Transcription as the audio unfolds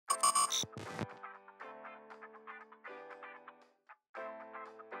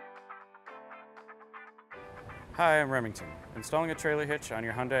Hi, I'm Remington. Installing a trailer hitch on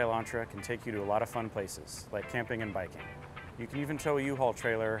your Hyundai Elantra can take you to a lot of fun places, like camping and biking. You can even tow a U-Haul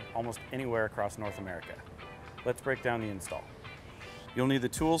trailer almost anywhere across North America. Let's break down the install. You'll need the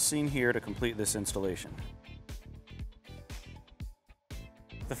tools seen here to complete this installation.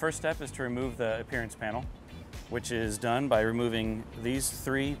 The first step is to remove the appearance panel, which is done by removing these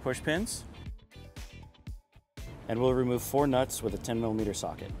 3 push pins, and we'll remove 4 nuts with a 10mm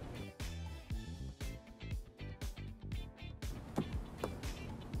socket.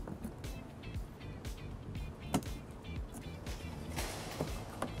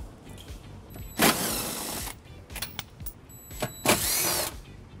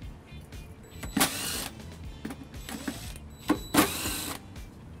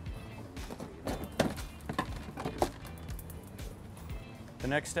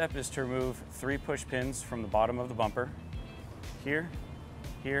 The next step is to remove 3 push pins from the bottom of the bumper, here,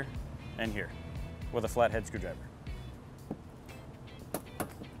 here, and here, with a flathead screwdriver.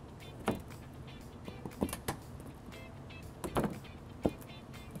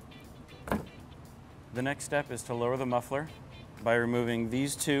 The next step is to lower the muffler by removing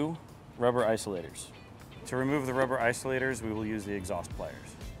these 2 rubber isolators. To remove the rubber isolators, we will use the exhaust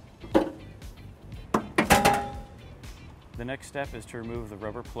pliers. The next step is to remove the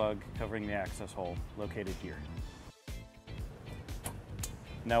rubber plug covering the access hole located here.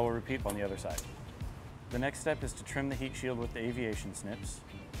 Now we'll repeat on the other side. The next step is to trim the heat shield with the aviation snips.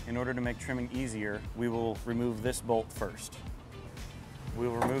 In order to make trimming easier, we will remove this bolt first. We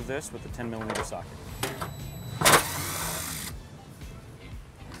will remove this with the 10mm socket.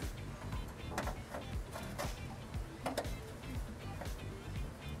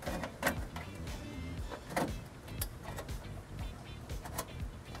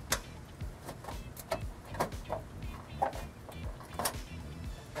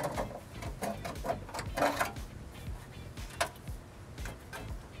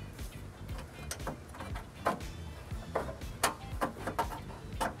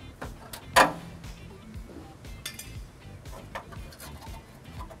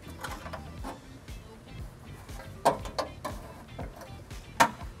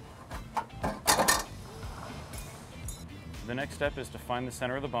 The next step is to find the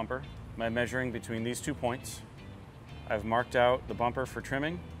center of the bumper by measuring between these 2 points. I've marked out the bumper for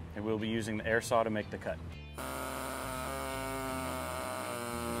trimming, and we'll be using the air saw to make the cut.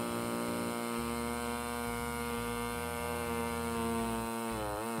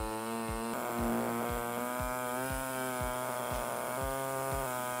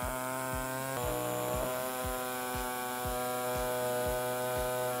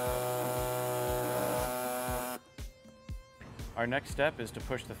 Our next step is to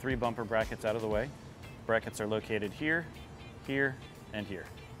push the 3 bumper brackets out of the way. Brackets are located here, here, and here.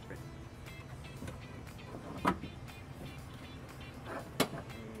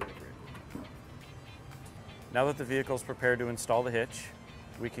 Now that the vehicle is prepared to install the hitch,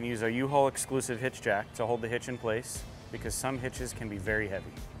 we can use our U-Haul exclusive hitch jack to hold the hitch in place because some hitches can be very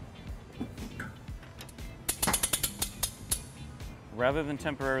heavy. Rather than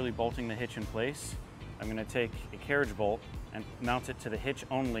temporarily bolting the hitch in place, I'm going to take a carriage bolt and mount it to the hitch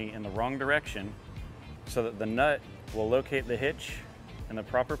only in the wrong direction so that the nut will locate the hitch in the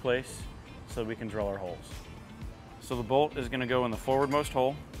proper place so we can drill our holes. So the bolt is going to go in the forwardmost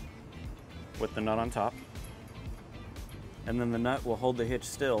hole with the nut on top, and then the nut will hold the hitch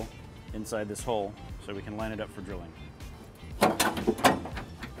still inside this hole so we can line it up for drilling.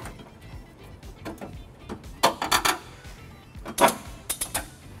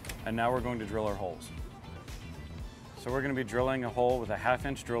 And now we're going to drill our holes. So we're going to be drilling a hole with a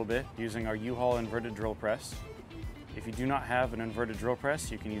 1/2-inch drill bit using our U-Haul inverted drill press. If you do not have an inverted drill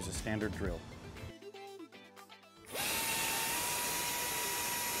press, you can use a standard drill.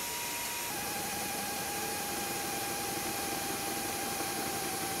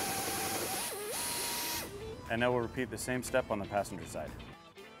 And now we'll repeat the same step on the passenger side.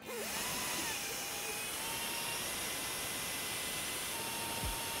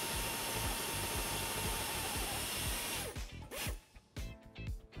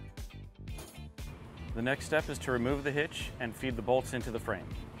 The next step is to remove the hitch and feed the bolts into the frame.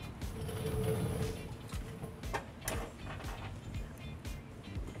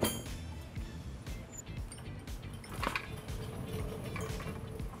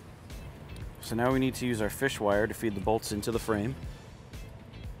 So now we need to use our fish wire to feed the bolts into the frame.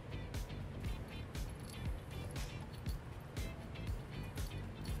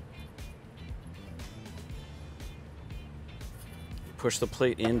 Push the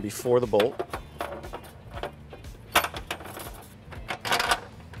plate in before the bolt.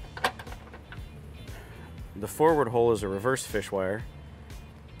 The forward hole is a reverse fish wire,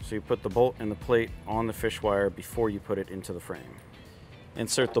 so you put the bolt and the plate on the fish wire before you put it into the frame.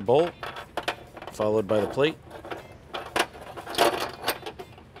 Insert the bolt, followed by the plate.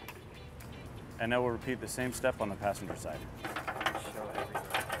 And now we'll repeat the same step on the passenger side.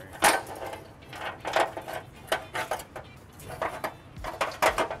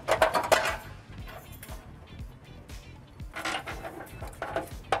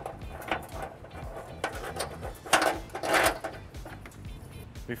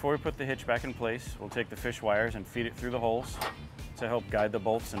 Before we put the hitch back in place, we'll take the fish wires and feed it through the holes to help guide the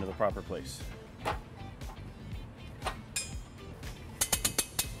bolts into the proper place.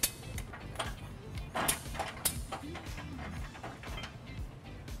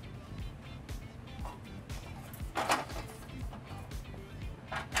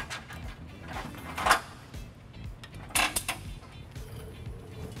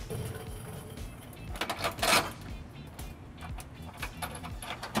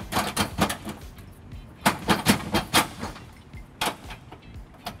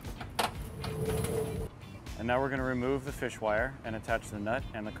 And now we're going to remove the fish wire and attach the nut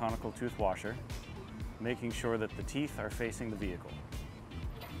and the conical tooth washer, making sure that the teeth are facing the vehicle.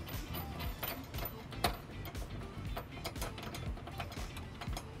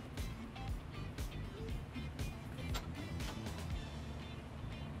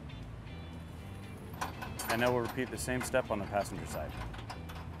 And now we'll repeat the same step on the passenger side.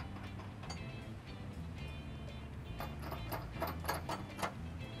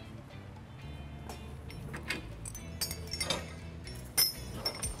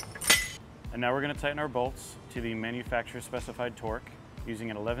 And now we're going to tighten our bolts to the manufacturer specified torque using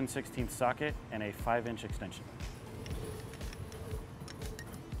an 11/16 socket and a 5-inch extension.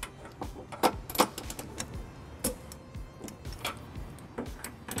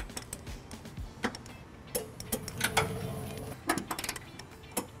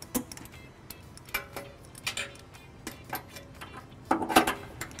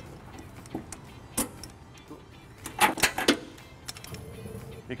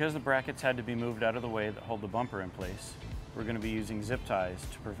 Because the brackets had to be moved out of the way that hold the bumper in place, we're going to be using zip ties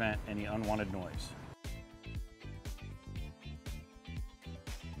to prevent any unwanted noise.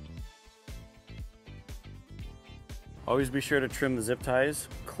 Always be sure to trim the zip ties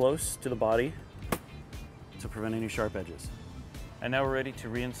close to the body to prevent any sharp edges. And now we're ready to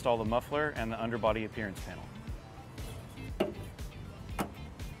reinstall the muffler and the underbody appearance panel.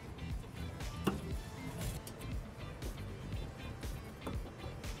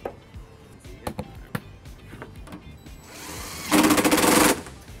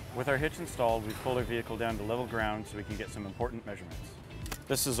 With our hitch installed, we've pulled our vehicle down to level ground so we can get some important measurements.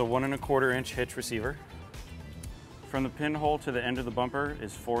 This is a 1 1/4 inch hitch receiver. From the pinhole to the end of the bumper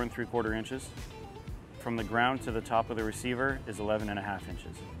is 4 3/4 inches. From the ground to the top of the receiver is 11.5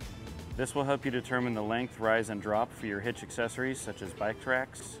 inches. This will help you determine the length, rise, and drop for your hitch accessories such as bike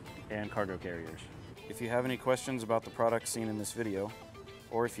tracks and cargo carriers. If you have any questions about the products seen in this video,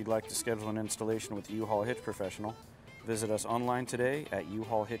 or if you'd like to schedule an installation with a U-Haul Hitch professional, visit us online today at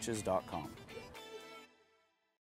uhaulhitches.com.